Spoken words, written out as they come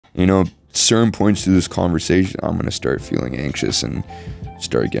You know, certain points through this conversation, I'm going to start feeling anxious and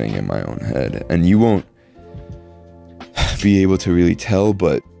start getting in my own head. And you won't be able to really tell,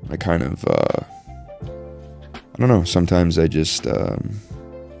 but I kind of, I don't know, sometimes I just, I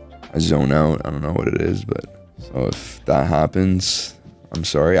zone out. I don't know what it is, but so if that happens, I'm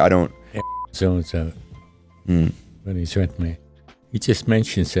sorry. I don't. Zones out when he's with me. He just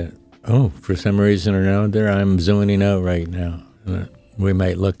mentions it. Oh, for some reason or another, I'm zoning out right now. We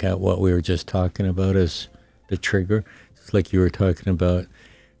might look at what we were just talking about as the trigger. It's like you were talking about,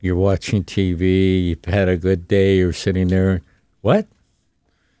 you're watching TV, you've had a good day, you're sitting there, what?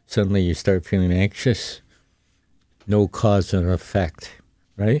 Suddenly you start feeling anxious. No cause and effect,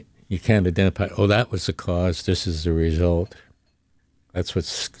 right? You can't identify, oh, that was the cause, this is the result. That's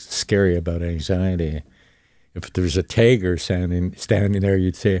what's scary about anxiety. If there's a tiger standing there,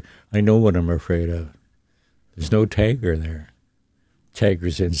 you'd say, I know what I'm afraid of. There's no tiger there.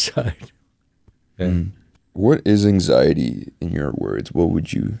 Tiger's inside. Yeah. What is anxiety in your words? What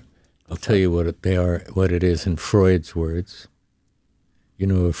would you... I'll tell you what it is in Freud's words. You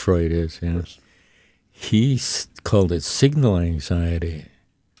know who Freud is, yeah? He called it signal anxiety.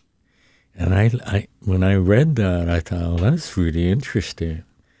 And I when I read that, I thought, oh, that's really interesting.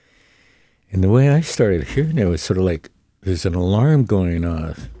 And the way I started hearing it was sort of like there's an alarm going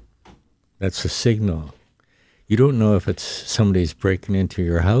off. That's a signal. You don't know if it's somebody's breaking into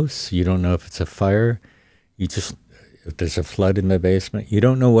your house. You don't know if it's a fire. If there's a flood in the basement. You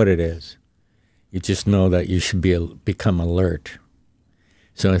don't know what it is. You just know that you should become alert.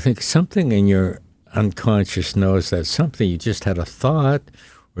 So I think something in your unconscious knows that something, you just had a thought,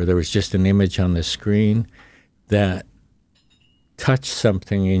 or there was just an image on the screen that touched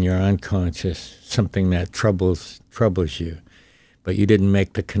something in your unconscious, something that troubles you, but you didn't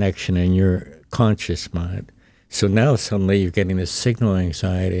make the connection in your conscious mind. So now suddenly you're getting this signal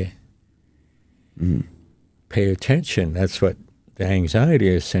anxiety. Pay attention. That's what the anxiety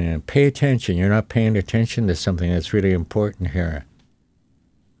is saying. Pay attention. You're not paying attention to something that's really important here.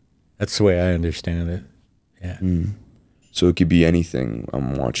 That's the way I understand it. Yeah. So it could be anything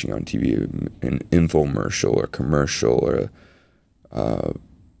I'm watching on TV, an infomercial or commercial or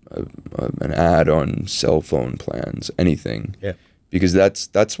an ad on cell phone plans, anything. Yeah. Because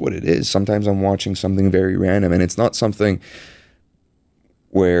that's what it is. Sometimes I'm watching something very random, and it's not something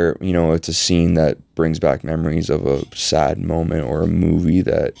where, you know, it's a scene that brings back memories of a sad moment or a movie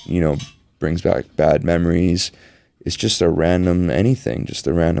that, you know, brings back bad memories. It's just a random anything, just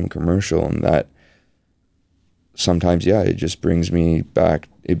a random commercial, and that sometimes, yeah, it just brings me back.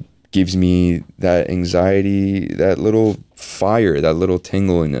 It gives me that anxiety, that little fire, that little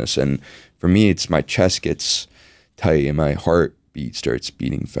tingliness. And for me, it's my chest gets tight and my heartbeat starts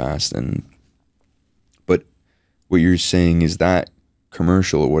beating fast. But what you're saying is that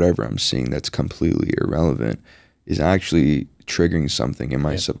commercial or whatever I'm seeing that's completely irrelevant is actually triggering something in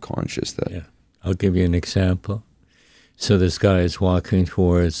my subconscious. That I'll give you an example. So this guy is walking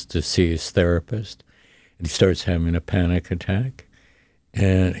towards to see his therapist, and he starts having a panic attack,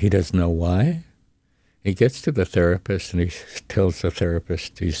 and he doesn't know why. He gets to the therapist, and he tells the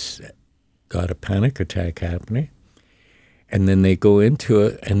therapist he's got a panic attack happening. And then they go into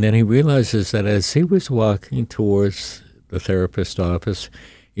it, and then he realizes that as he was walking towards the therapist's office,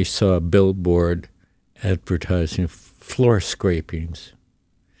 he saw a billboard advertising floor scrapings.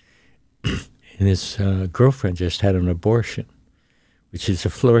 And his girlfriend just had an abortion, which is a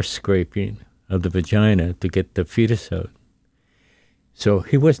floor scraping of the vagina to get the fetus out. So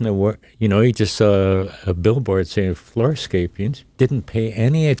he wasn't aware, you know, he just saw a billboard saying floor scrapings, didn't pay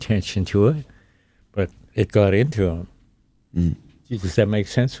any attention to it, but it got into him. Does that make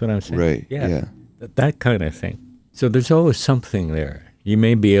sense what I'm saying? Right, yeah. That kind of thing. So there's always something there. You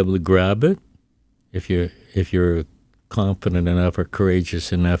may be able to grab it if you're confident enough or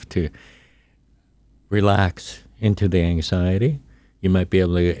courageous enough to relax into the anxiety. You might be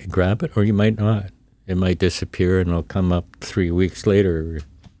able to grab it, or you might not. It might disappear and it'll come up 3 weeks later.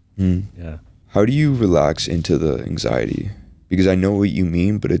 Yeah. How do you relax into the anxiety? Because I know what you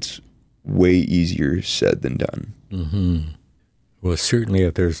mean, but it's way easier said than done. Well, certainly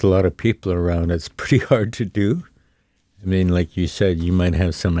if there's a lot of people around, it's pretty hard to do. I mean, like you said, you might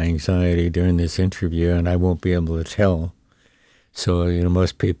have some anxiety during this interview, and I won't be able to tell. So, you know,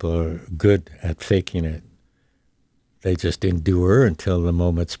 most people are good at faking it. They just endure until the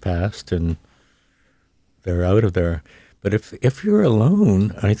moment's passed and they're out of there. But if you're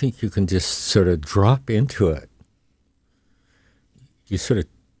alone, I think you can just sort of drop into it. You sort of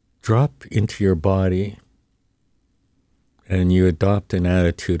drop into your body and you adopt an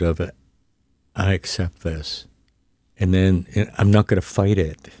attitude of it. I accept this. And then I'm not going to fight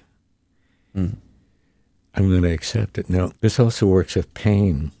it. Mm. I'm going to accept it. Now, this also works with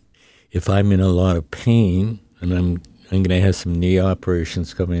pain. If I'm in a lot of pain, and I'm going to have some knee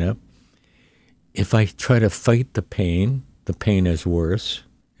operations coming up, if I try to fight the pain is worse.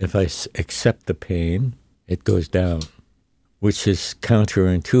 If I accept the pain, it goes down, which is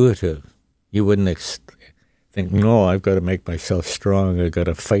counterintuitive. You wouldn't think, no, I've got to make myself strong. I've got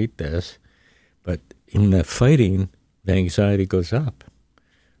to fight this. But in the fighting, the anxiety goes up.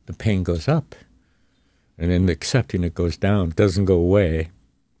 The pain goes up. And in accepting, it goes down. It doesn't go away,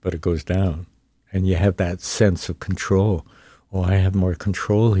 but it goes down. And you have that sense of control. Oh, I have more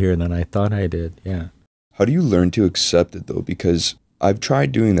control here than I thought I did. Yeah. How do you learn to accept it, though? Because I've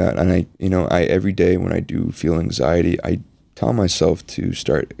tried doing that, and I every day when I do feel anxiety, I tell myself to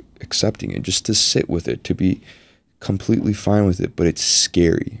start accepting it, just to sit with it, to be completely fine with it. But it's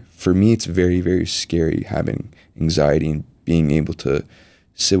scary. For me, it's very, very scary having anxiety and being able to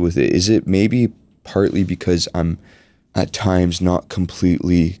sit with it. Is it maybe partly because I'm at times not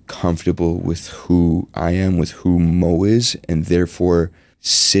completely comfortable with who I am, with who Mo is, and therefore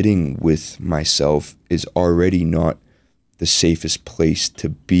sitting with myself is already not the safest place to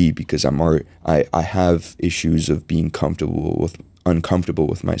be, because I have issues of being uncomfortable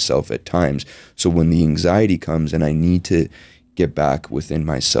with myself at times. So when the anxiety comes and I need to get back within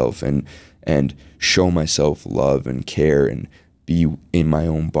myself and show myself love and care and be in my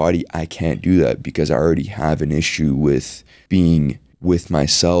own body, I can't do that because I already have an issue with being with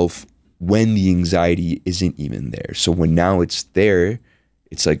myself when the anxiety isn't even there. So when now it's there,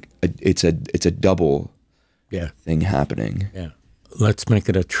 it's like it's a double thing happening. Yeah. Let's make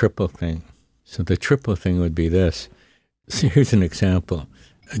it a triple thing. So the triple thing would be this. So here's an example.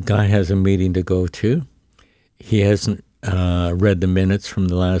 A guy has a meeting to go to. He hasn't read the minutes from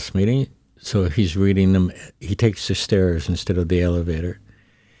the last meeting, so he's reading them. He takes the stairs instead of the elevator.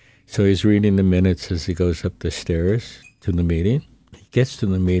 So he's reading the minutes as he goes up the stairs to the meeting. He gets to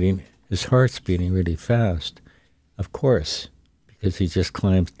the meeting, his heart's beating really fast, of course, because he just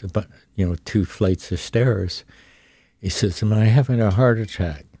climbed 2 flights of stairs. He says, am I having a heart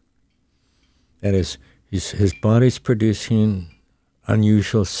attack? That is, his body's producing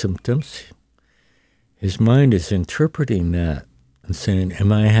unusual symptoms. His mind is interpreting that and saying,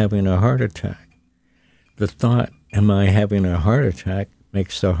 am I having a heart attack? The thought, am I having a heart attack,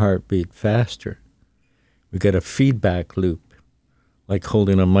 makes the heart beat faster. We get a feedback loop, like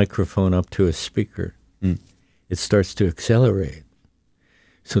holding a microphone up to a speaker. Mm. It starts to accelerate.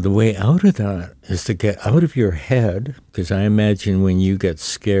 So the way out of that is to get out of your head, because I imagine when you get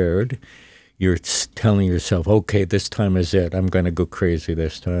scared, you're telling yourself, okay, this time is it. I'm going to go crazy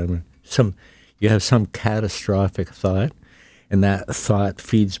this time. You have some catastrophic thought, and that thought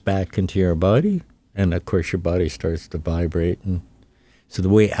feeds back into your body, and of course your body starts to vibrate. And so the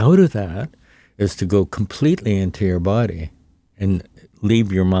way out of that is to go completely into your body and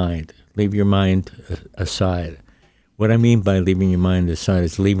leave your mind aside. What I mean by leaving your mind aside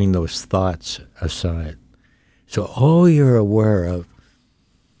is leaving those thoughts aside. So all you're aware of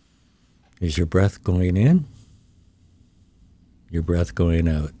is your breath going in, your breath going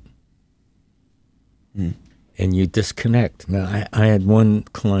out. Mm. And you disconnect. Now, I had one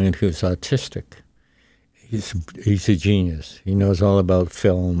client who's autistic. He's a genius. He knows all about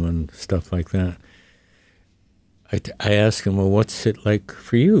film and stuff like that. I asked him, well, what's it like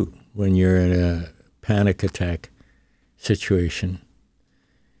for you when you're in a panic attack situation?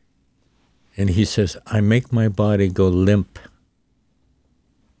 And he says, I make my body go limp.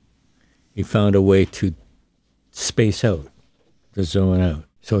 He found a way to space out, to zone out.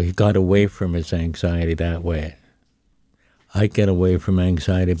 So he got away from his anxiety that way. I get away from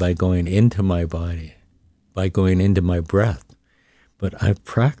anxiety by going into my body, by going into my breath. But I've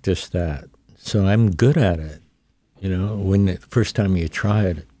practiced that, so I'm good at it. You know, when the first time you try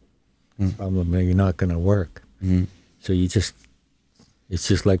it, probably you're not going to work. Mm-hmm. So it's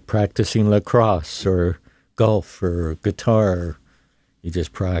just like practicing lacrosse or golf or guitar. You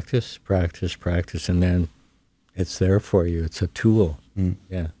just practice, and then it's there for you. It's a tool. Mm.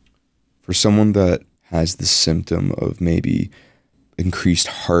 Yeah. For someone that has the symptom of maybe increased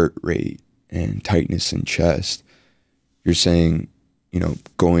heart rate and tightness in chest, you're saying,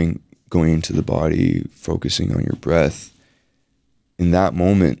 going into the body, focusing on your breath. In that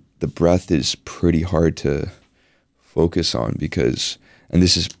moment, the breath is pretty hard to focus on because, and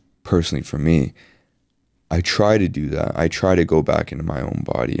this is personally for me, I try to do that. I try to go back into my own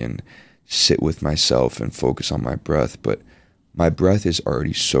body and sit with myself and focus on my breath, but my breath is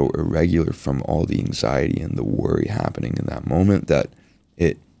already so irregular from all the anxiety and the worry happening in that moment that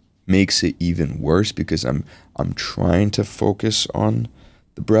it makes it even worse because I'm trying to focus on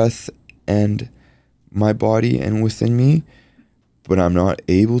the breath and my body and within me, but I'm not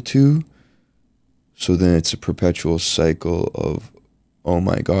able to. So then it's a perpetual cycle of, oh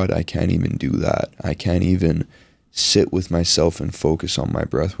my God, I can't even do that. I can't even sit with myself and focus on my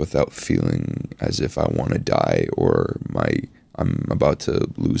breath without feeling as if I want to die or I'm about to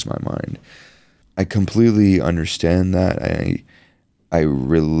lose my mind. I completely understand that. I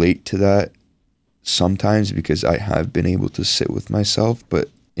relate to that sometimes because I have been able to sit with myself, but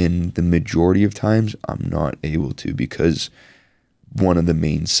in the majority of times, I'm not able to because one of the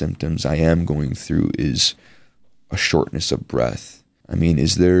main symptoms I am going through is a shortness of breath. I mean,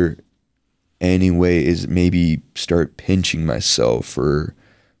 is there any way, is maybe start pinching myself or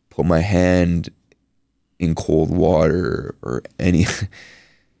put my hand in cold water or any,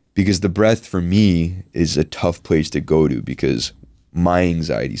 because the breath for me is a tough place to go to because my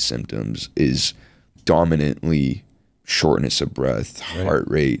anxiety symptoms is dominantly shortness of breath, Right. heart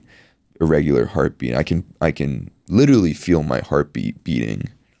rate, irregular heartbeat. I can literally feel my heartbeat beating.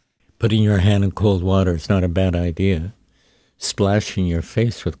 Putting your hand in cold water is not a bad idea. Splashing your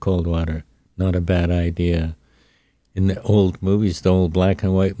face with cold water, not a bad idea. In the old movies, the old black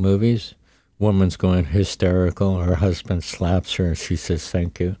and white movies, woman's going hysterical, her husband slaps her and she says,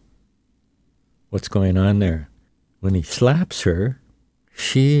 thank you. What's going on there? When he slaps her,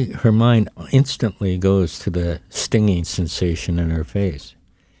 her mind instantly goes to the stinging sensation in her face.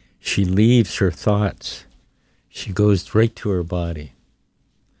 She leaves her thoughts. She goes right to her body.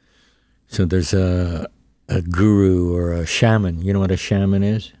 So there's a guru or a shaman. You know what a shaman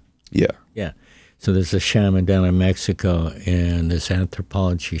is? Yeah. Yeah. So there's a shaman down in Mexico, and this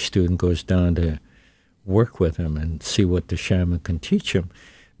anthropology student goes down to work with him and see what the shaman can teach him.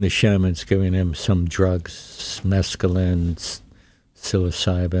 The shaman's giving him some drugs, mescaline,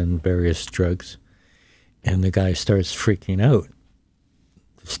 psilocybin, various drugs, and the guy starts freaking out.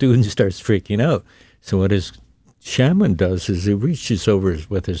 The student starts freaking out. So what his shaman does is he reaches over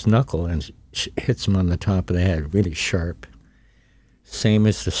with his knuckle and hits him on the top of the head, really sharp. Same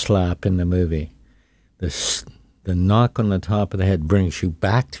as the slap in the movie. The knock on the top of the head brings you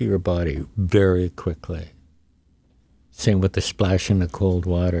back to your body very quickly. Same with the splash in the cold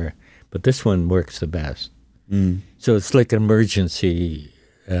water. But this one works the best. So it's like an emergency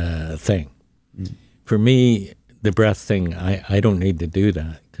thing. For me, the breath thing, I don't need to do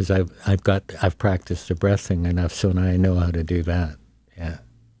that because I've practiced the breath thing enough, so now I know how to do that. Yeah.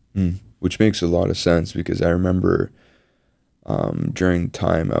 Which makes a lot of sense because I remember during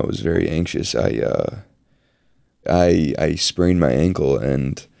time I was very anxious. I sprained my ankle,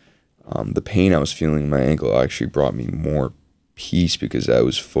 and the pain I was feeling in my ankle actually brought me more peace because I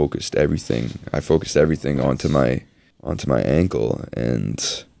focused everything onto my ankle,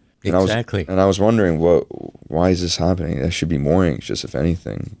 and Exactly. I was wondering why is this happening? I should be more anxious if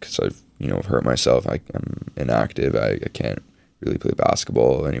anything because I've hurt myself. I'm inactive. I can't really play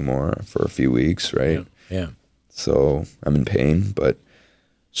basketball anymore for a few weeks, right? Yeah. So I'm in pain, but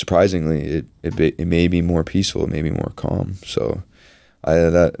surprisingly, it may be more peaceful. It may be more calm. So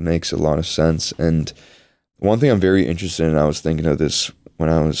that makes a lot of sense. And one thing I'm very interested in, I was thinking of this when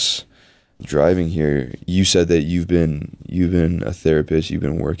I was driving here. You said that you've been a therapist. You've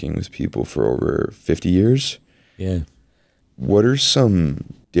been working with people for over 50 years. Yeah. What are some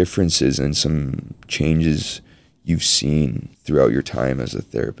differences and some changes you've seen throughout your time as a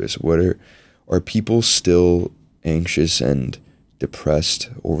therapist? Are people still anxious and depressed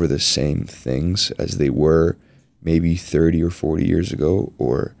over the same things as they were maybe 30 or 40 years ago,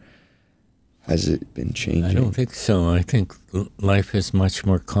 or has it been changing? I don't think so. I think life is much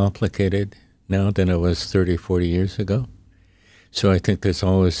more complicated now than it was 30, 40 years ago. So I think there's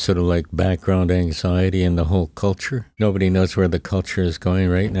always sort of like background anxiety in the whole culture. Nobody knows where the culture is going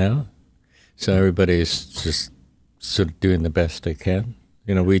right now. So everybody's just sort of doing the best they can.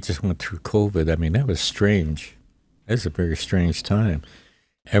 We just went through COVID. I mean, that was strange. That was a very strange time.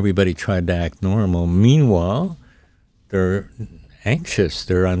 Everybody tried to act normal. Meanwhile, they're anxious.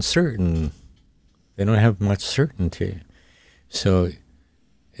 They're uncertain. They don't have much certainty. So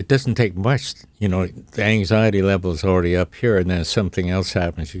it doesn't take much. The anxiety level is already up here, and then something else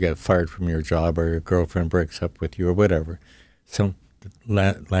happens. You get fired from your job, or your girlfriend breaks up with you, or whatever. So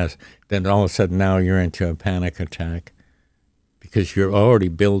then all of a sudden now you're into a panic attack because you're already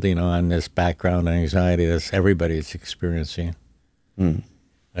building on this background anxiety that everybody's experiencing.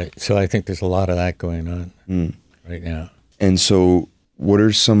 So I think there's a lot of that going on right now. And so what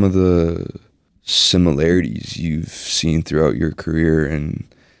are some of the similarities you've seen throughout your career and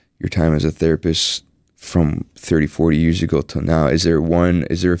your time as a therapist from 30, 40 years ago till now, is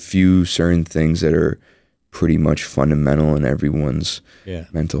there a few certain things that are pretty much fundamental in everyone's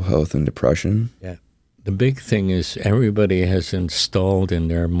mental health and depression? Yeah. The big thing is everybody has installed in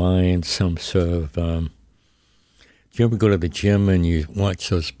their mind some sort of, do you ever go to the gym and you watch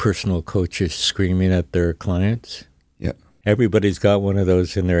those personal coaches screaming at their clients? Yeah. Everybody's got one of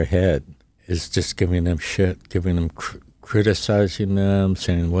those in their head. It's just giving them shit, giving them criticizing them,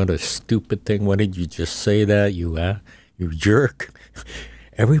 saying, what a stupid thing. Why did you just say that, you jerk?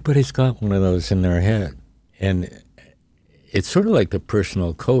 Everybody's got one of those in their head. And it's sort of like the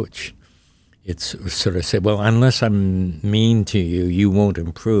personal coach. It's sort of say, well, unless I'm mean to you, you won't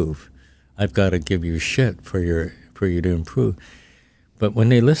improve. I've got to give you shit for you to improve. But when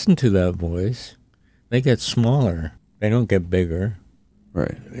they listen to that voice, they get smaller. They don't get bigger.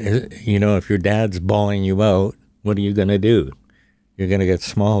 Right. You know, if your dad's bawling you out, what are you going to do? You're going to get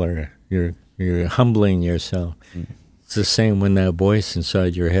smaller. You're humbling yourself. Mm. It's the same when that voice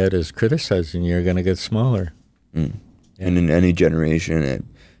inside your head is criticizing you, you're going to get smaller. Mm. Yeah. And in any generation,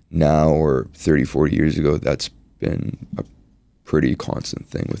 now or 30, 40 years ago, that's been a pretty constant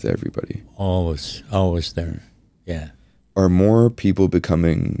thing with everybody. Always there. Yeah. Are more people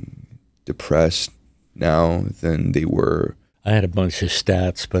becoming depressed now than they were? I had a bunch of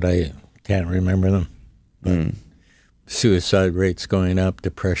stats, but I can't remember them. Suicide rates going up,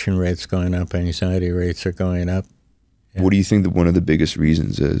 depression rates going up, anxiety rates are going up. Yeah. What do you think that one of the biggest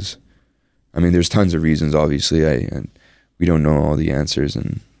reasons is? I mean, there's tons of reasons, obviously, and we don't know all the answers,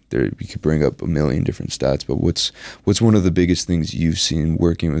 and we could bring up a million different stats, but what's one of the biggest things you've seen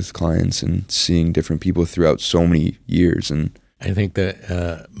working with clients and seeing different people throughout so many years? And I think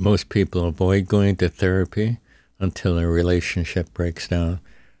that most people avoid going to therapy until their relationship breaks down,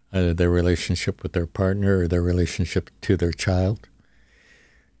 either their relationship with their partner or their relationship to their child.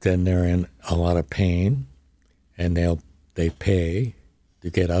 Then they're in a lot of pain, and they pay to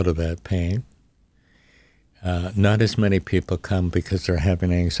get out of that pain. Not as many people come because they're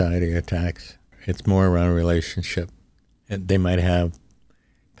having anxiety attacks. It's more around relationship. And they might have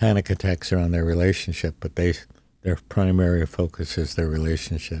panic attacks around their relationship, but their primary focus is their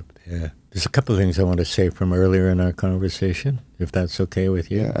relationship. Yeah. There's a couple of things I want to say from earlier in our conversation, if that's okay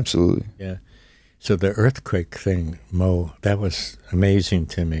with you. Yeah, absolutely. Yeah. So the earthquake thing, Mo, that was amazing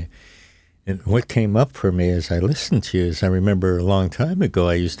to me. And what came up for me as I listened to you is I remember a long time ago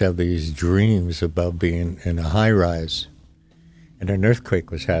I used to have these dreams about being in a high-rise. And an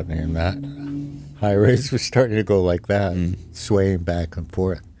earthquake was happening, and that high-rise was starting to go like that, swaying back and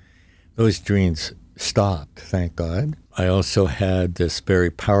forth. Those dreams stopped, thank God. I also had this very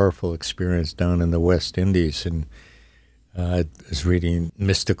powerful experience down in the West Indies, and I was reading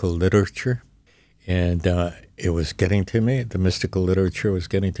mystical literature. And it was getting to me. The mystical literature was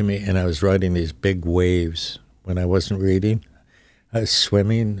getting to me. And I was riding these big waves when I wasn't reading. I was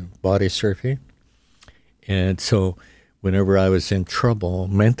swimming, body surfing. And so whenever I was in trouble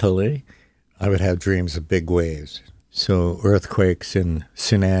mentally, I would have dreams of big waves. So earthquakes and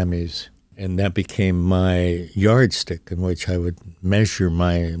tsunamis. And that became my yardstick in which I would measure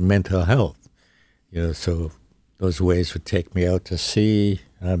my mental health. You know, so those waves would take me out to sea.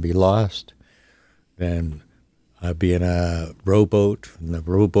 I'd be lost. Then I'd be in a rowboat, and the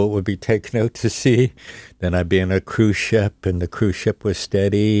rowboat would be taken out to sea. Then I'd be in a cruise ship, and the cruise ship was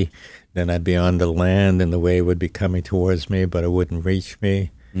steady. Then I'd be on the land, and the wave would be coming towards me, but it wouldn't reach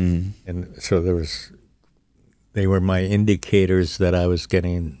me. And so they were my indicators that I was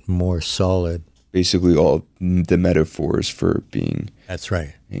getting more solid. Basically all the metaphors for being That's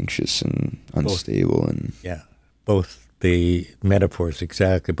right. anxious and unstable. Both the metaphors,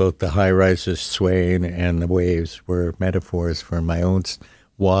 exactly. Both the high rises swaying and the waves were metaphors for my own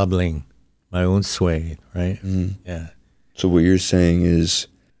wobbling, my own swaying, right? Yeah. So what you're saying is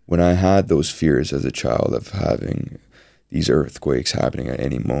when I had those fears as a child of having these earthquakes happening at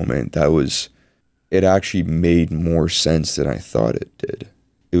any moment, it actually made more sense than I thought it did.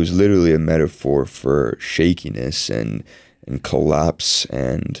 It was literally a metaphor for shakiness and collapse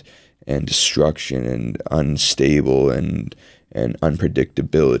and destruction and unstable and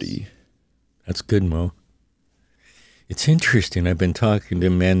unpredictability. That's good, Mo. It's interesting. I've been talking to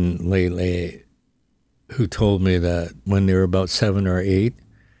men lately who told me that when they were about 7 or 8,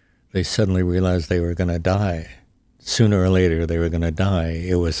 they suddenly realized they were going to die. Sooner or later, they were going to die.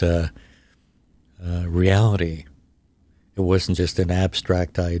 It was a reality. It wasn't just an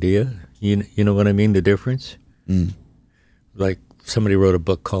abstract idea. You know what I mean, the difference? Like somebody wrote a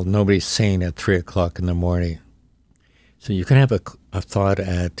book called Nobody's Sane at 3 o'clock in the morning. So you can have a thought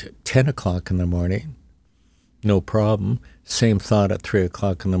at 10 o'clock in the morning, no problem. Same thought at 3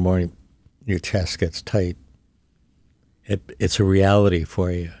 o'clock in the morning, your chest gets tight. It's a reality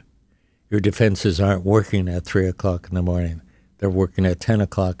for you. Your defenses aren't working at 3 o'clock in the morning. They're working at 10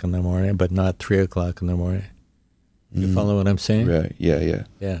 o'clock in the morning, but not 3 o'clock in the morning. You follow what I'm saying? Right. Yeah. Yeah.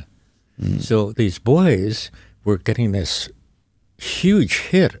 Yeah. So these boys were getting this huge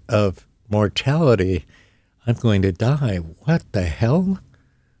hit of mortality. I'm going to die. What the hell?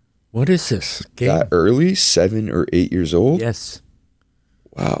 What is this game? That early, 7 or 8 years old? Yes.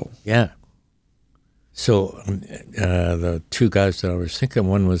 Wow. Yeah. So the two guys that I was thinking,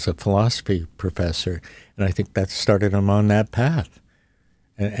 one was a philosophy professor, and I think that started him on that path.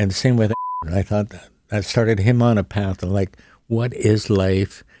 And same with I thought that started him on a path of like, what is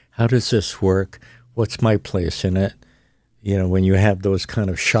life? How does this work? What's my place in it? You know, when you have those kind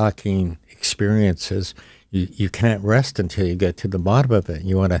of shocking experiences, you can't rest until you get to the bottom of it.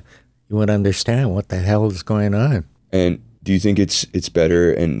 You want to understand what the hell is going on. And do you think it's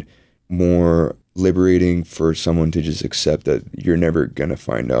better and more liberating for someone to just accept that you're never going to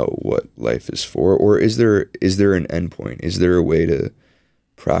find out what life is for? Or is there an endpoint? Is there a way to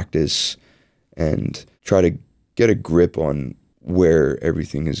practice and try to get a grip on where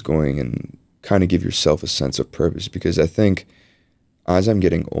everything is going and kind of give yourself a sense of purpose? Because I think as I'm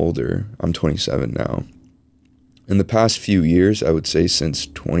getting older, I'm 27 now. In the past few years, I would say since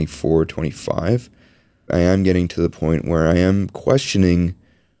 24, 25, I am getting to the point where I am questioning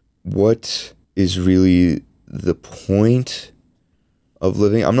what is really the point of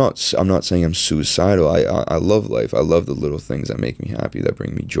living. I'm not saying I'm suicidal. I love life. I love the little things that make me happy, that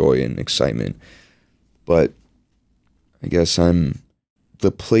bring me joy and excitement. But I guess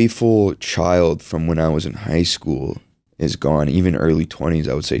the playful child from when I was in high school is gone. Even early 20s,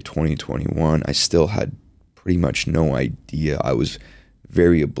 I would say 2021, I still had pretty much no idea. I was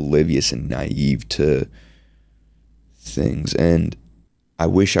very oblivious and naive to things. And I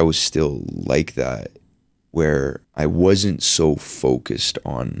wish I was still like that, where I wasn't so focused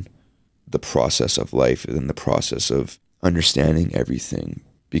on the process of life and the process of understanding everything.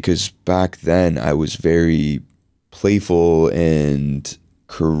 Because back then I was very playful and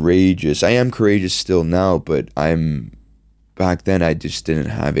courageous. I am courageous still now, but back then I just didn't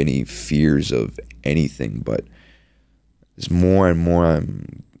have any fears of anything. But as more and more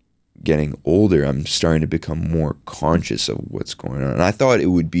I'm getting older, I'm starting to become more conscious of what's going on. And I thought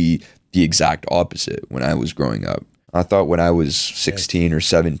it would be the exact opposite when I was growing up. I thought when I was 16 or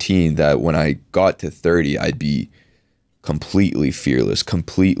 17 that when I got to 30, I'd be completely fearless,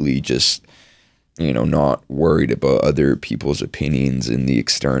 completely just, not worried about other people's opinions and the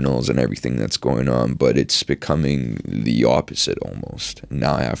externals and everything that's going on. But it's becoming the opposite almost. And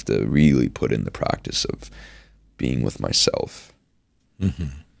now I have to really put in the practice of being with myself.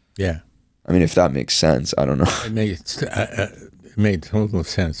 Mm-hmm. Yeah. I mean, if that makes sense, I don't know. It made total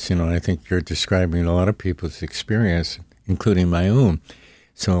sense. I think you're describing a lot of people's experience, including my own.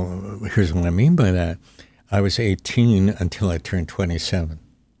 So here's what I mean by that. I was 18 until I turned 27.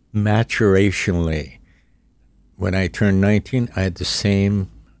 Maturationally, when I turned 19, I had the same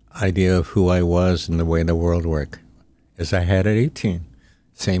idea of who I was and the way the world worked as I had at 18.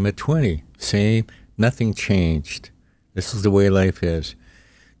 Same at 20. Same, nothing changed. This is the way life is.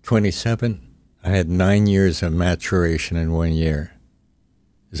 27, I had 9 years of maturation in 1 year.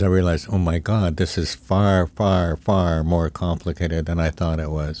 As I realized, oh my God, this is far, far, far more complicated than I thought it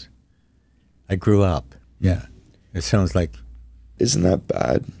was. I grew up. Yeah. It sounds like... Isn't that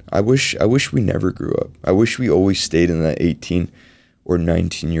bad? I wish we never grew up. I wish we always stayed in that 18 or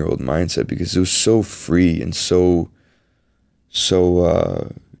 19-year-old mindset, because it was so free and so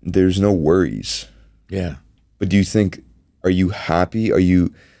there's no worries. Yeah. But are you happy? Do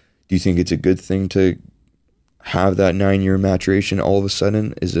you think it's a good thing to have that 9-year maturation all of a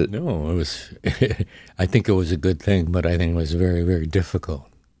sudden? Is it? No, it was, I think it was a good thing, but I think it was very, very difficult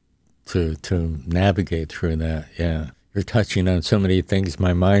to navigate through that. Yeah. You're touching on so many things.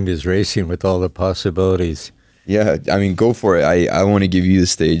 My mind is racing with all the possibilities. Yeah. I mean, go for it. I want to give you the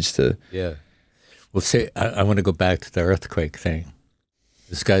stage to. Yeah. Well, I want to go back to the earthquake thing.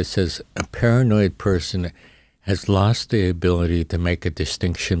 This guy says a paranoid person has lost the ability to make a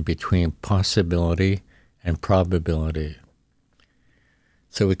distinction between possibility and probability.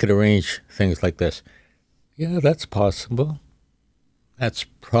 So we could arrange things like this. Yeah, that's possible. That's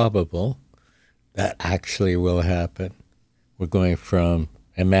probable. That actually will happen. We're going from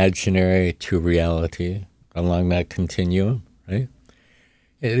imaginary to reality along that continuum, right?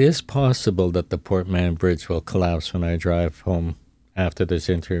 It is possible that the Port Mann Bridge will collapse when I drive home after this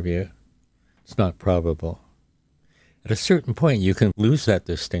interview. It's not probable. At a certain point, you can lose that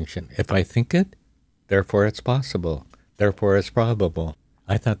distinction. If I think it, therefore it's possible. Therefore it's probable.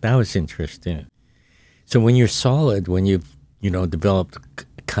 I thought that was interesting. So when you're solid, when you've, developed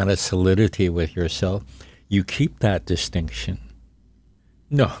kind of solidity with yourself, you keep that distinction.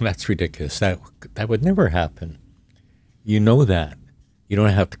 No, that's ridiculous. That would never happen. You know that. You don't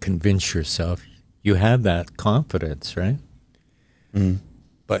have to convince yourself. You have that confidence, right? Mm.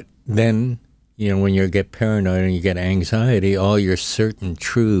 But then, when you get paranoid and you get anxiety, all your certain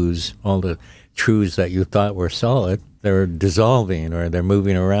truths, all the truths that you thought were solid, they're dissolving or they're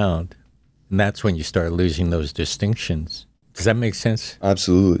moving around. And that's when you start losing those distinctions. Does that make sense?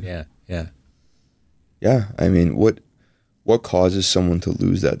 Absolutely. Yeah, yeah. Yeah, I mean, what causes someone to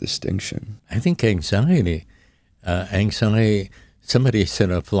lose that distinction? I think anxiety. Somebody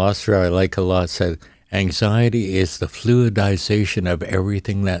said, a philosopher I like a lot said, anxiety is the fluidization of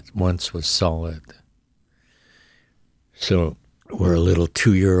everything that once was solid. So we're a little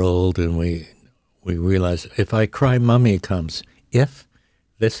 2-year-old and we realize, if I cry, mommy comes. If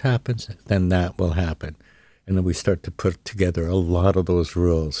this happens, then that will happen. And then we start to put together a lot of those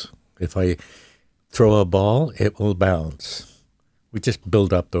rules. If I throw a ball, it will bounce. We just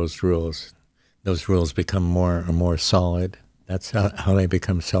build up those rules. Those rules become more and more solid. That's how they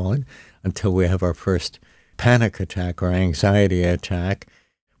become solid until we have our first panic attack or anxiety attack.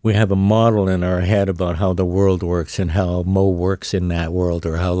 We have a model in our head about how the world works and how Mo works in that world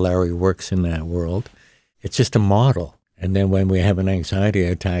or how Larry works in that world. It's just a model. And then when we have an anxiety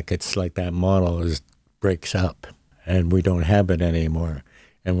attack, it's like that model breaks up and we don't have it anymore.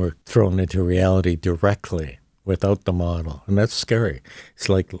 And we're thrown into reality directly without the model. And that's scary. It's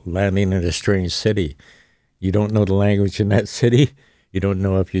like landing in a strange city. You don't know the language in that city. You don't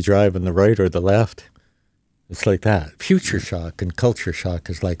know if you drive on the right or the left. It's like that. Future shock and culture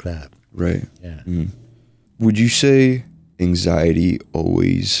shock is like that. Right. Yeah. Mm. Would you say anxiety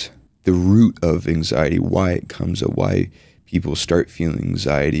always, the root of anxiety, why it comes up, why people start feeling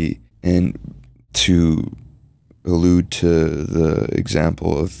anxiety, and to allude to the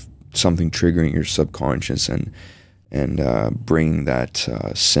example of something triggering your subconscious and bringing that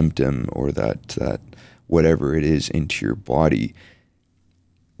symptom or that whatever it is into your body,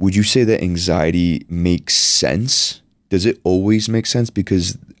 would you say that anxiety makes sense? Does it always make sense?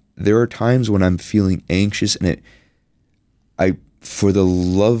 Because there are times when I'm feeling anxious and for the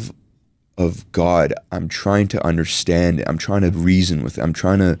love of God, I'm trying to understand it. I'm trying to reason with it. I'm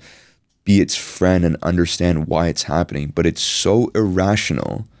trying to be its friend and understand why it's happening. But it's so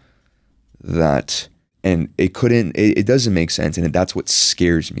irrational that, and it doesn't make sense. And that's what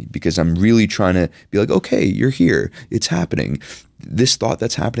scares me, because I'm really trying to be like, okay, you're here. It's happening. This thought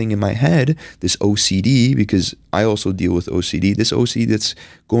that's happening in my head, this OCD, because I also deal with OCD, this OCD that's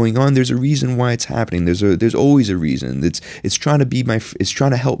going on, there's a reason why it's happening. There's always a reason. It's trying to be it's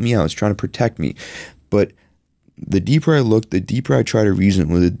trying to help me out. It's trying to protect me. But the deeper I look, the deeper I try to reason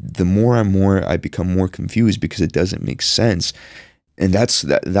with it, the more I become more confused, because it doesn't make sense. And that's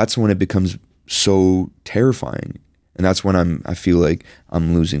when it becomes so terrifying. And that's when I feel like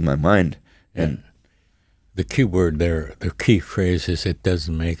I'm losing my mind. And the key word there, the key phrase is, it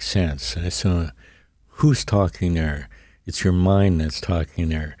doesn't make sense. And so who's talking there? It's your mind that's talking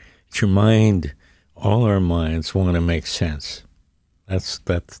there. It's your mind. All our minds want to make sense. That's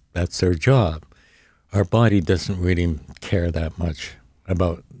their job. Our body doesn't really care that much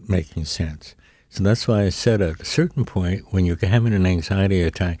about making sense. So that's why I said at a certain point, when you're having an anxiety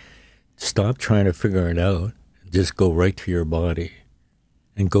attack, stop trying to figure it out. Just go right to your body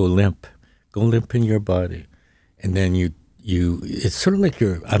and go limp. Go limp in your body. And then it's sort of like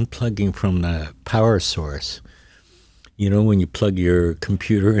you're unplugging from the power source. You know, when you plug your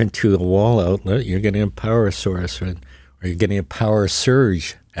computer into a wall outlet, you're getting a power source, or you're getting a power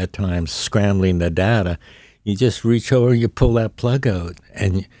surge at times, scrambling the data. You just reach over, you pull that plug out,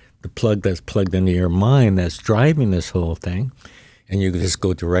 and the plug that's plugged into your mind that's driving this whole thing, and you just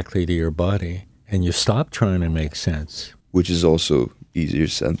go directly to your body, and you stop trying to make sense. Which is also easier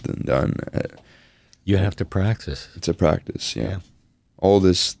said than done. You have to practice. It's a practice, yeah. All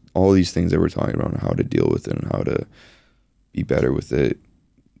these things that we're talking about, how to deal with it and how to be better with it,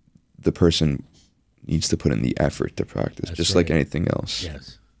 the person needs to put in the effort to practice, that's just right. Like anything else.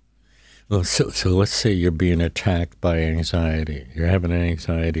 Yes. Well, so let's say you're being attacked by anxiety. You're having an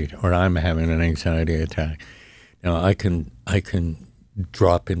anxiety, or I'm having an anxiety attack. Now, I can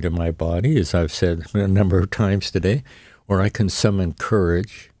drop into my body, as I've said a number of times today, or I can summon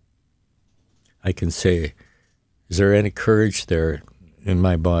courage. I can say, is there any courage there in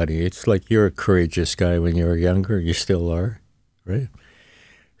my body? It's like you're a courageous guy when you were younger. You still are, right?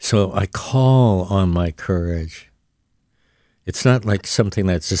 So I call on my courage. It's not like something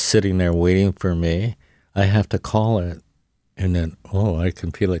that's just sitting there waiting for me. I have to call it. And then, oh, I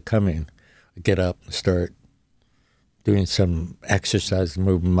can feel it coming. I get up and start doing some exercise,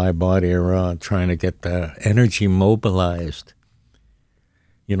 moving my body around, trying to get the energy mobilized.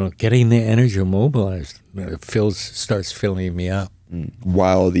 You know, getting the energy mobilized, starts filling me up.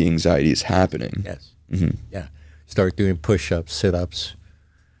 While the anxiety is happening. Yes. Yeah. Start doing push-ups, sit-ups,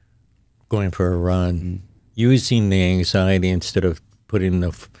 going for a run, using the anxiety instead of putting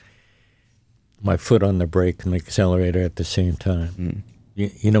my foot on the brake and the accelerator at the same time.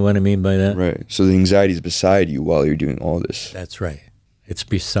 You know what I mean by that? Right. So the anxiety is beside you while you're doing all this. That's right. It's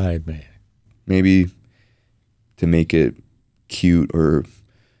beside me. Maybe to make it cute or,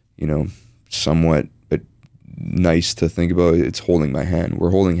 you know, somewhat nice to think about, it's holding my hand.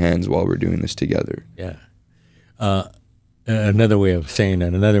 We're holding hands while we're doing this together. Yeah. Another way of saying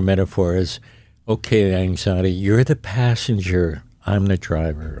it, another metaphor is, okay, anxiety, you're the passenger, I'm the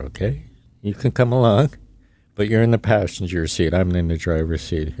driver, okay? You can come along, but you're in the passenger seat. I'm in the driver's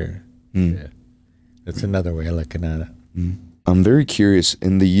seat here. Yeah. That's another way of looking at it. I'm very curious,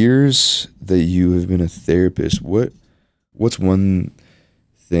 in the years that you have been a therapist, what's one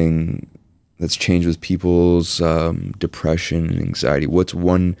thing that's changed with people's depression and anxiety?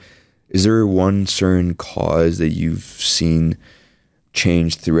 Is there one certain cause that you've seen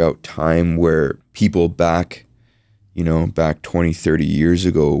change throughout time where people back 20, 30 years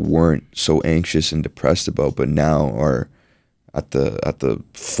ago weren't so anxious and depressed about, but now are at the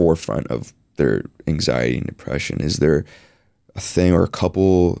forefront of their anxiety and depression? Is there a thing or a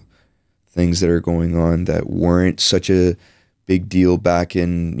couple things that are going on that weren't such a big deal back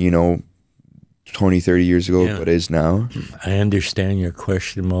in, 20, 30 years ago, but is now? I understand your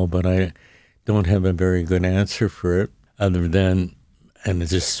question, Mo, but I don't have a very good answer for it other than, and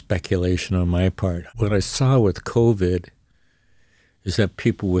it's just speculation on my part. What I saw with COVID is that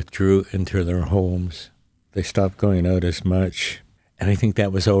people withdrew into their homes. They stopped going out as much. And I think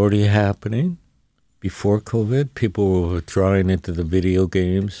that was already happening before COVID. People were withdrawing into the video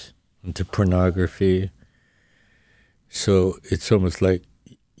games, into pornography. So it's almost like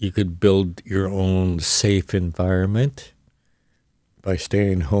you could build your own safe environment by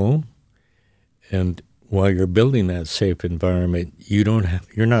staying home. And while you're building that safe environment,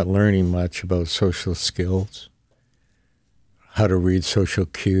 you're not learning much about social skills, how to read social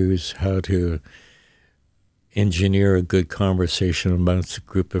cues, how to engineer a good conversation amongst a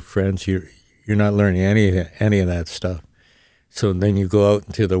group of friends. You're not learning any of that stuff. So then you go out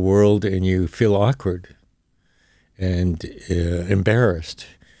into the world and you feel awkward and embarrassed.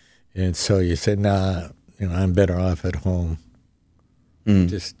 And so you say, nah, I'm better off at home.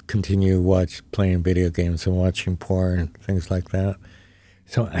 Just continue playing video games and watching porn, things like that.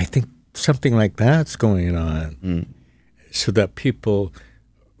 So I think something like that's going on, so that people,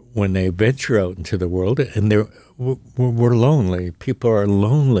 when they venture out into the world, and we're lonely. People are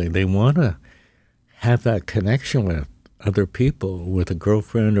lonely. They want to have that connection with other people, with a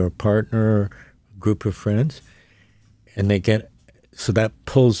girlfriend or a partner, or a group of friends, and so that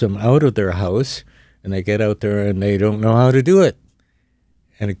pulls them out of their house, and they get out there and they don't know how to do it.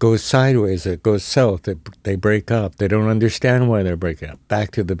 And it goes sideways, it goes south, they break up. They don't understand why they're breaking up. Back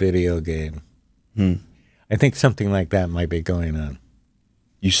to the video game. I think something like that might be going on.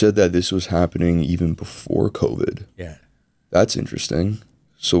 You said that this was happening even before COVID. Yeah. That's interesting.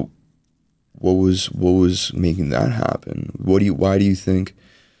 So what was making that happen? Why do you think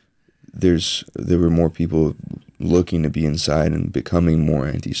there were more people looking to be inside and becoming more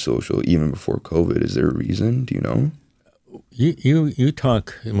antisocial even before COVID? Is there a reason? Do you know? You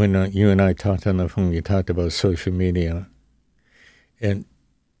talk, when you and I talked on the phone, you talked about social media, and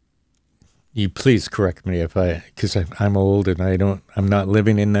you please correct me because I'm old and I'm not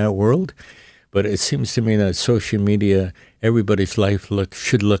living in that world, but it seems to me that social media, everybody's life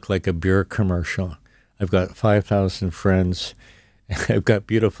should look like a beer commercial. I've got 5,000 friends, I've got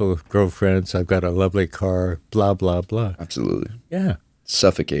beautiful girlfriends, I've got a lovely car, blah, blah, blah. Absolutely. Yeah.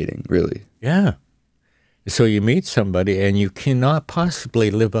 Suffocating, really. Yeah. So you meet somebody and you cannot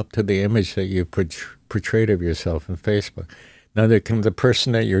possibly live up to the image that you portrayed of yourself on Facebook. Neither can the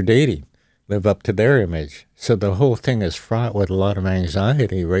person that you're dating live up to their image. So the whole thing is fraught with a lot of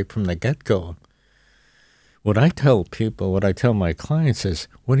anxiety right from the get-go. What I tell my clients is,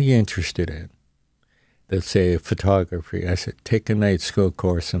 what are you interested in? They'll say photography. I said, take a night school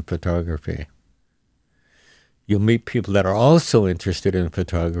course in photography. You'll meet people that are also interested in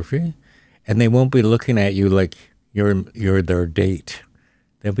photography, and they won't be looking at you like you're their date.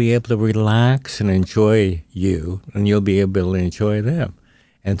 They'll be able to relax and enjoy you, and you'll be able to enjoy them.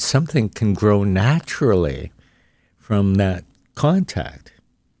 And something can grow naturally from that contact.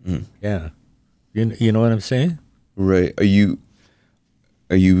 Yeah. You know what I'm saying? Right. Are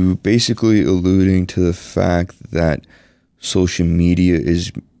you basically alluding to the fact that social media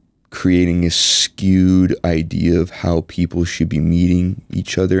is creating a skewed idea of how people should be meeting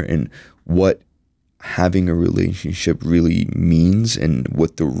each other and what having a relationship really means and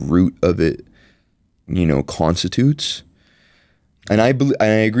what the root of it, constitutes? And I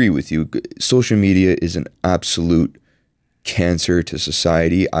agree with you. Social media is an absolute cancer to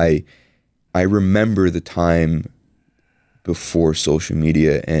society. I remember the time before social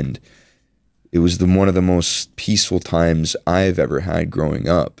media, and it was one of the most peaceful times I've ever had growing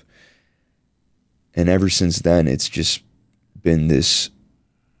up. And ever since then, it's just been this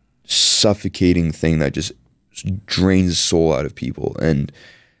suffocating thing that just drains the soul out of people. And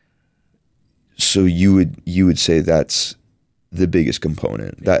so you would say that's the biggest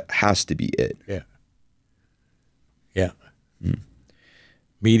component. That has to be it. Yeah. Yeah.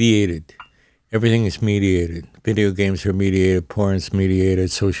 Mediated. Everything is mediated. Video games are mediated. Porn's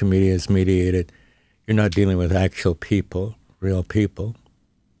mediated. Social media is mediated. You're not dealing with actual people, real people.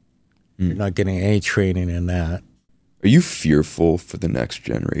 You're not getting any training in that. Are you fearful for the next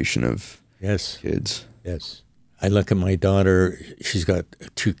generation of Yes. kids? Yes. I look at my daughter. She's got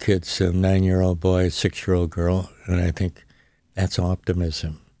 2 kids, a 9-year-old boy, a 6-year-old girl, and I think that's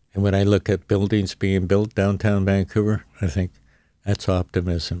optimism. And when I look at buildings being built downtown Vancouver, I think that's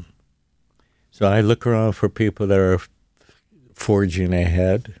optimism. So I look around for people that are forging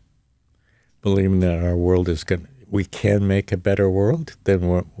ahead, believing that our world is we can make a better world than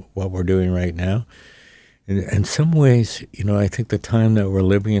what we're doing right now. In some ways, I think the time that we're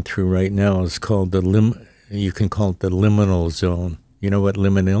living through right now is called you can call it the liminal zone. You know what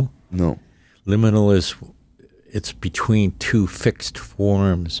liminal? No. Liminal it's between 2 fixed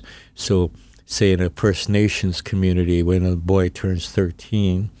forms. So say in a First Nations community, when a boy turns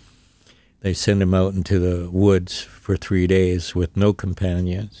 13, they send him out into the woods for 3 days with no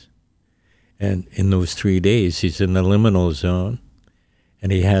companions. And in those 3 days, he's in the liminal zone,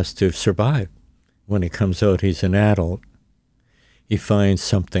 and he has to survive. When he comes out, he's an adult. He finds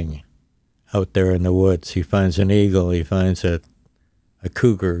something out there in the woods. He finds an eagle. He finds a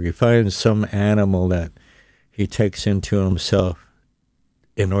cougar. He finds some animal that he takes into himself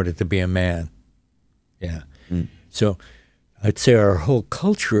in order to be a man. Yeah. So I'd say our whole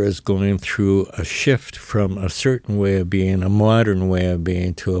culture is going through a shift from a certain way of being, a modern way of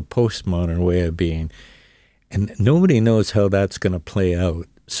being, to a postmodern way of being. And nobody knows how that's going to play out.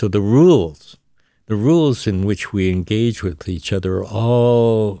 So the rules in which we engage with each other are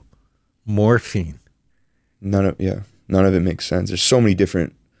all morphing. None of it makes sense. There's so many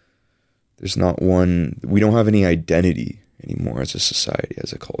different, there's not one, we don't have any identity anymore as a society,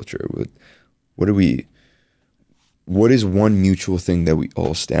 as a culture. What is one mutual thing that we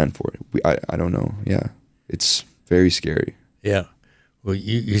all stand for? I don't know. Yeah. It's very scary. Yeah. Well,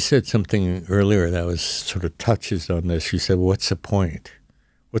 you said something earlier that was sort of touches on this. You said, what's the point?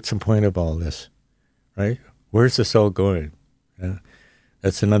 What's the point of all this? Right? Where's this all going? Yeah.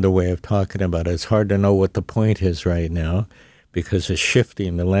 That's another way of talking about it. It's hard to know what the point is right now because it's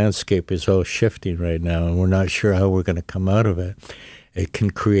shifting. The landscape is all shifting right now, and we're not sure how we're going to come out of it. It can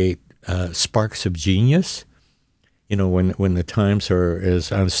create sparks of genius. When the times are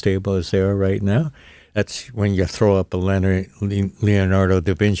as unstable as they are right now, that's when you throw up a Leonardo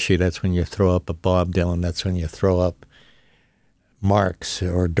da Vinci. That's when you throw up a Bob Dylan. That's when you throw up Marx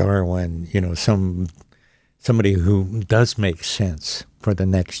or Darwin. Somebody who does make sense for the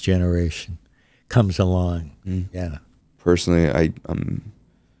next generation comes along. Yeah. Personally, I'm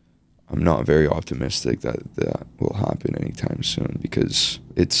not very optimistic that will happen anytime soon because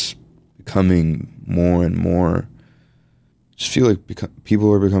it's becoming more and more. Just feel like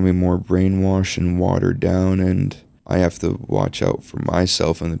people are becoming more brainwashed and watered down, and I have to watch out for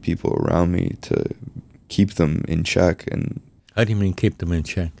myself and the people around me to keep them in check. And how do you mean keep them in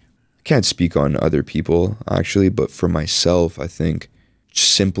check? I can't speak on other people, actually, but for myself, I think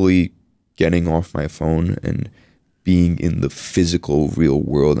simply getting off my phone and being in the physical real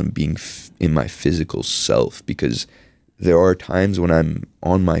world and being in my physical self, because there are times when I'm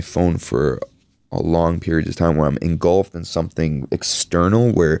on my phone for a long period of time where I'm engulfed in something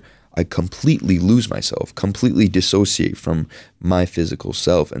external where I completely lose myself, completely dissociate from my physical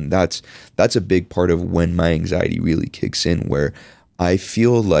self. And that's a big part of when my anxiety really kicks in, where I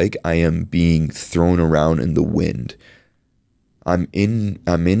feel like I am being thrown around in the wind. I'm in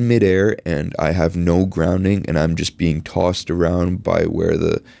midair and I have no grounding, and I'm just being tossed around by where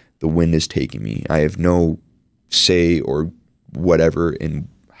the wind is taking me. I have no say or whatever in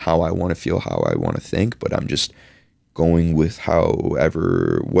how I want to feel, how I want to think, but I'm just going with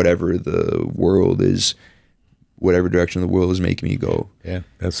whatever the world is whatever direction the world is making me go. Yeah,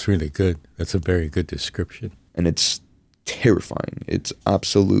 that's really good. That's a very good description. And it's terrifying. It's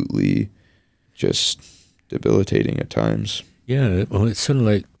absolutely just debilitating at times. Yeah, well, it's sort of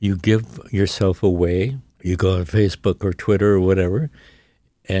like you give yourself away. You go on Facebook or Twitter or whatever,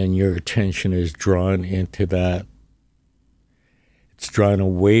 and your attention is drawn into that. It's drawn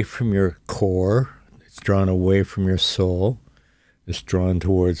away from your core. It's drawn away from your soul. It's drawn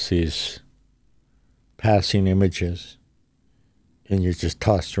towards these passing images. And you're just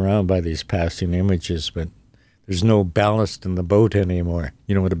tossed around by these passing images, but there's no ballast in the boat anymore.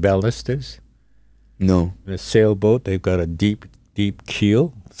 You know what a ballast is? No. In a sailboat, they've got a deep, deep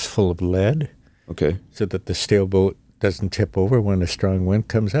keel. It's full of lead. Okay. So that the sailboat doesn't tip over when a strong wind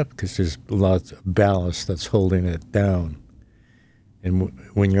comes up, because there's lots of ballast that's holding it down. And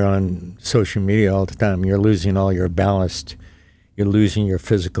when you're on social media all the time, you're losing all your ballast. You're losing your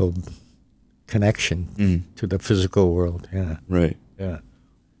physical connection to the physical world. Yeah. Right. Yeah.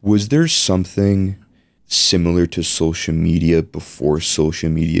 Was there something similar to social media before social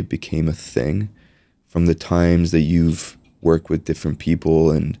media became a thing? From the times that you've worked with different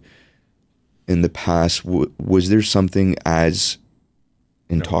people and in the past, was there something as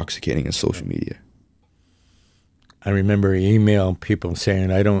intoxicating as social media? I remember email people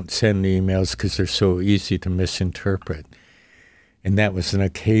saying, I don't send emails because they're so easy to misinterpret. And that was an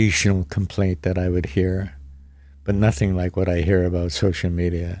occasional complaint that I would hear, but nothing like what I hear about social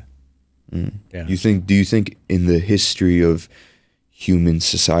media. Yeah. Do you think in the history of human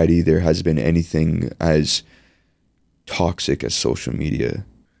society there has been anything as toxic as social media?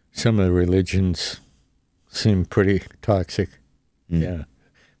 Some of the religions seem pretty toxic. Yeah.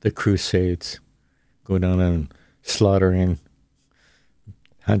 The Crusades go down and slaughtering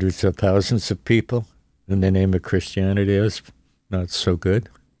hundreds of thousands of people in the name of Christianity. Is not so good.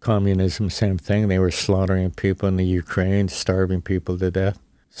 Communism, same thing. They were slaughtering people in the Ukraine, starving people to death.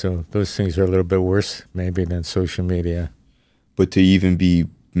 So those things are a little bit worse maybe than social media. But to even be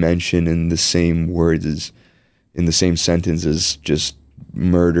mentioned in the same words as, in the same sentence as just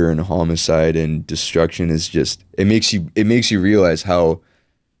murder and homicide and destruction is just, it makes you realize how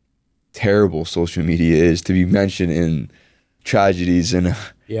terrible social media is to be mentioned in tragedies and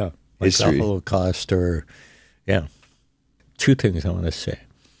like history. the Holocaust or, Two things I want to say.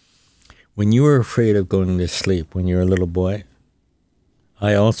 When you were afraid of going to sleep when you were a little boy,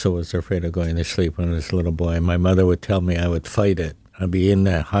 I also was afraid of going to sleep when I was a little boy. My mother would tell me I would fight it. I'd be in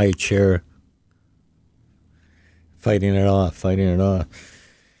that high chair, fighting it off.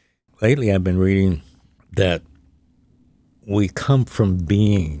 Lately I've been reading that we come from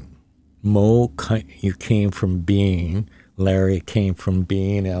being. Mo, you came from being. Larry came from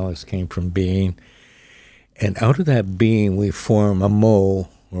being. Alice came from being. And out of that being, we form a Mo,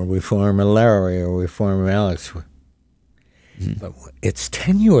 or we form a Larry, or we form Alex. But it's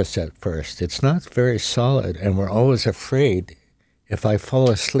tenuous at first. It's not very solid, and we're always afraid. If I fall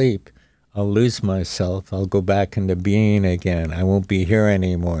asleep, I'll lose myself. I'll go back into being again. I won't be here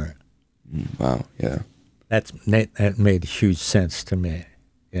anymore. Wow, yeah. That made huge sense to me.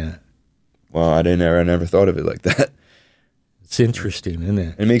 Yeah. Well, I never thought of it like that. It's interesting, isn't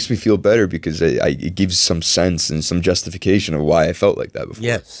it? It makes me feel better because it gives some sense and some justification of why I felt like that before.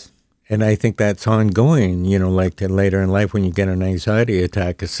 Yes. And I think that's ongoing, like later in life when you get an anxiety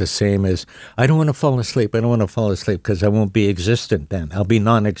attack, it's the same as, I don't want to fall asleep. I don't want to fall asleep because I won't be existent then. I'll be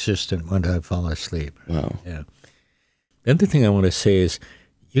non-existent when I fall asleep. Wow. Yeah. The other thing I want to say is,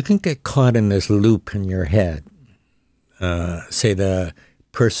 you can get caught in this loop in your head. Say the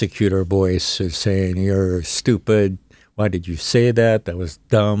persecutor voice is saying, you're stupid. Why did you say that? That was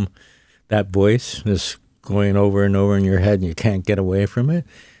dumb. That voice is going over and over in your head and you can't get away from it.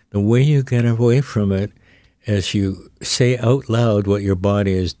 The way you get away from it is you say out loud what your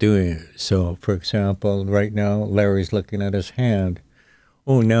body is doing. So, for example, right now, Larry's looking at his hand.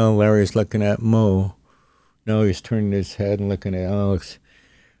 Oh, now Larry's looking at Mo. Now he's turning his head and looking at Alex.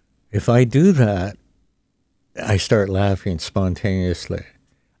 If I do that, I start laughing spontaneously.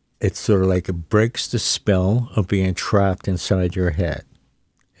 It's sort of like it breaks the spell of being trapped inside your head.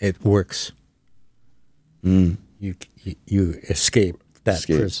 It works. You escape that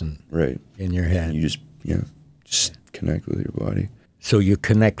person in your head. You just connect with your body. So you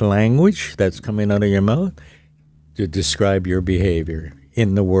connect language that's coming out of your mouth to describe your behavior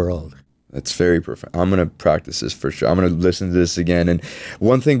in the world. That's very profound. I'm going to practice this for sure. I'm going to listen to this again. And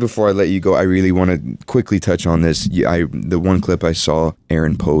one thing before I let you go, I really want to quickly touch on this. The one clip I saw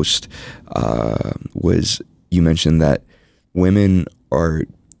Aaron post was you mentioned that women are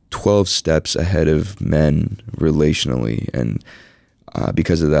 12 steps ahead of men relationally. And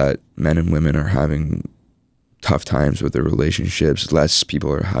because of that, men and women are having tough times with their relationships, less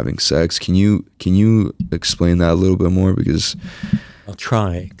people are having sex. Can you explain that a little bit more? Because I'll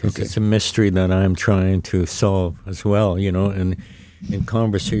try, because it's a mystery that I'm trying to solve as well, you know, and in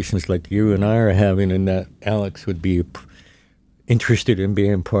conversations like you and I are having, and that Alex would be interested in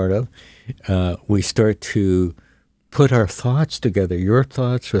being part of, we start to put our thoughts together, your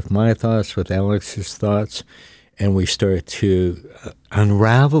thoughts with my thoughts, with Alex's thoughts, and we start to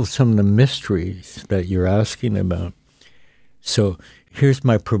unravel some of the mysteries that you're asking about. So here's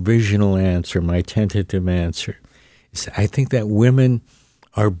my provisional answer, my tentative answer. I think that women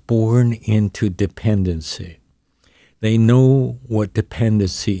are born into dependency. They know what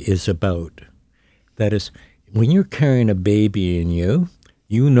dependency is about. That is, when you're carrying a baby in you,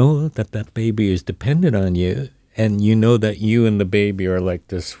 you know that that baby is dependent on you, and you know that you and the baby are like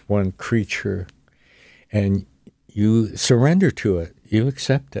this one creature, and you surrender to it. You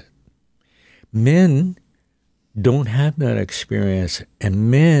accept it. Men don't have that experience,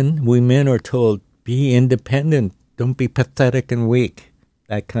 and we men are told, be independent. Don't be pathetic and weak,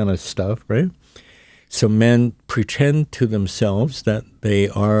 that kind of stuff, right? So men pretend to themselves that they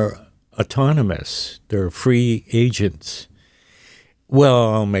are autonomous. They're free agents.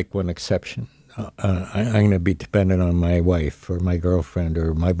 Well, I'll make one exception. I'm going to be dependent on my wife or my girlfriend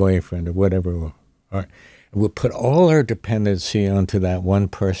or my boyfriend or whatever. We'll put all our dependency onto that one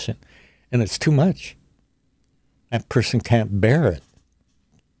person, and it's too much. That person can't bear it.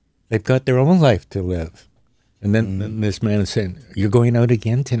 They've got their own life to live. And then this man is saying, you're going out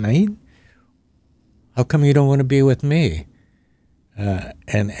again tonight? How come you don't want to be with me?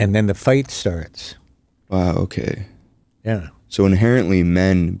 And then the fight starts. Wow, okay. Yeah. So inherently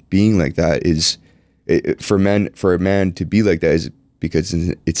men being like that is, for a man to be like that is because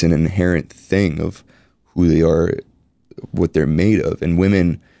it's an inherent thing of who they are, what they're made of. And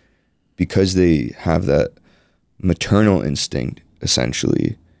women, because they have that maternal instinct,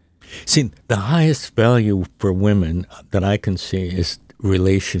 essentially. See, the highest value for women that I can see is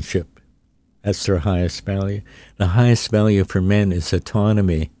relationship. That's their highest value. The highest value for men is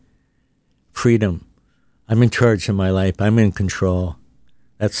autonomy, freedom. I'm in charge of my life. I'm in control.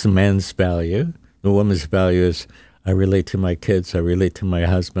 That's the man's value. The woman's value is I relate to my kids. I relate to my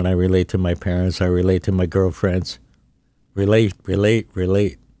husband. I relate to my parents. I relate to my girlfriends. Relate.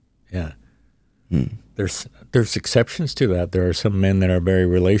 Yeah. There's exceptions to that. There are some men that are very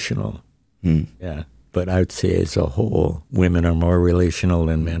relational. Yeah. But I would say as a whole, women are more relational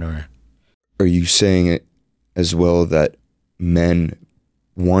than men are. Are you saying it as well that men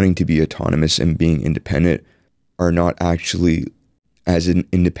wanting to be autonomous and being independent are not actually as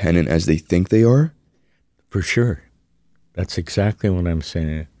independent as they think they are? For sure. That's exactly what I'm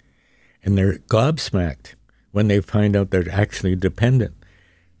saying. And they're gobsmacked when they find out they're actually dependent.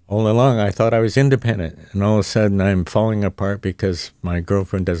 All along, I thought I was independent, and all of a sudden I'm falling apart because my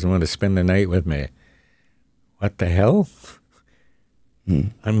girlfriend doesn't want to spend the night with me. What the hell?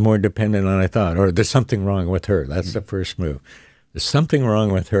 I'm more dependent than I thought. Or there's something wrong with her. That's the first move. There's something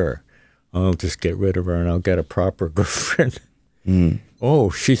wrong with her. I'll just get rid of her and I'll get a proper girlfriend. Oh,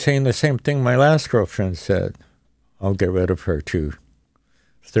 she's saying the same thing my last girlfriend said. I'll get rid of her too.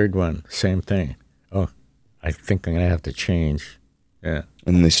 Third one, same thing. Oh, I think I'm going to have to change. Yeah.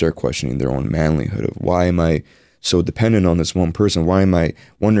 And then they start questioning their own manlyhood of, why am I so dependent on this one person? Why am I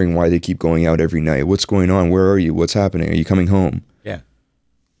wondering why they keep going out every night? What's going on? Where are you? What's happening? Are you coming home? Yeah.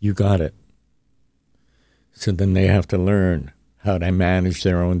 You got it. So then they have to learn how to manage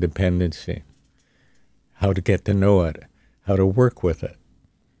their own dependency, how to get to know it, how to work with it.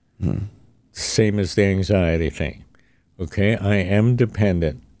 Same as the anxiety thing. Okay, I am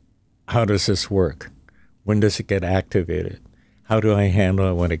dependent. How does this work? When does it get activated? How do I handle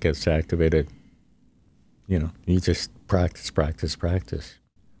it when it gets activated? You know, you just practice.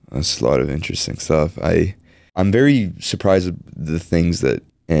 That's a lot of interesting stuff. I'm very surprised at the things that,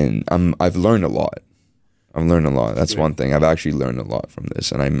 and I've learned a lot. That's one thing. I've actually learned a lot from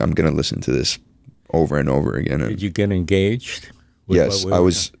this, and I'm going to listen to this over and over again. Did you get engaged? Yes, I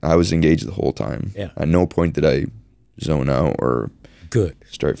was engaged the whole time. Yeah. At no point did I zone out or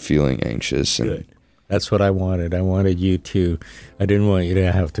start feeling anxious. Good. That's what I wanted. I wanted you to, I didn't want you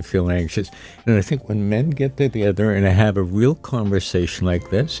to have to feel anxious. And I think when men get together and have a real conversation like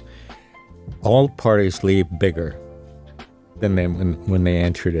this, all parties leave bigger than when they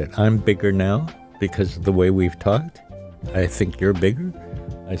entered it. I'm bigger now because of the way we've talked. I think you're bigger.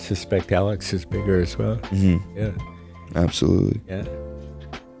 I suspect Alex is bigger as well. Yeah. Absolutely. Yeah.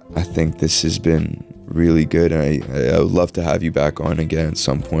 I think this has been really good, and I would love to have you back on again at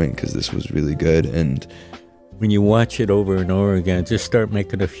some point because this was really good. And when you watch it over and over again, just start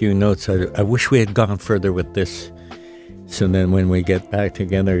making a few notes. I wish we had gone further with this. So then when we get back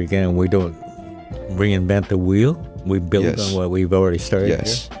together again, we don't reinvent the wheel. We build Yes. on what we've already started.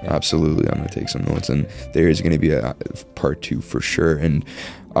 Yes, here. Yeah. absolutely. I'm going to take some notes, and there is going to be a part 2 for sure. And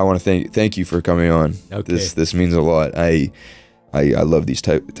I want to thank you for coming on. Okay. This means a lot. I love these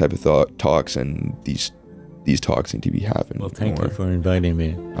type of talks, and these talks need to be happening. Well, thank more. you for inviting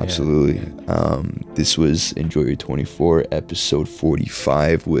me. Absolutely. Yeah. This was Enjoy Your 24, episode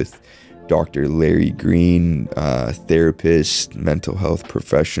 45 with Dr. Larry Green, therapist, mental health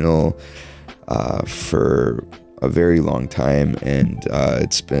professional, for a very long time, and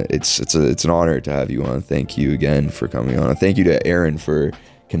it's an honor to have you on. Thank you again for coming on. Thank you to Aaron for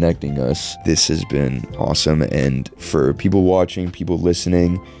connecting us. This has been awesome. And for people watching, people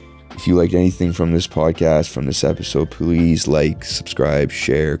listening, if you liked anything from this podcast, from this episode, please like, subscribe,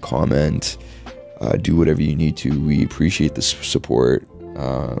 share, comment, do whatever you need to. We appreciate the support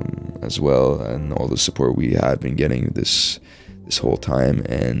as well, and all the support we have been getting this whole time.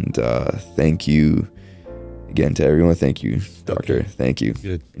 And thank you again to everyone. Thank you, Doctor. Okay. Thank you.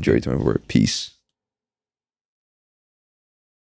 Good. Enjoy your 24. Peace.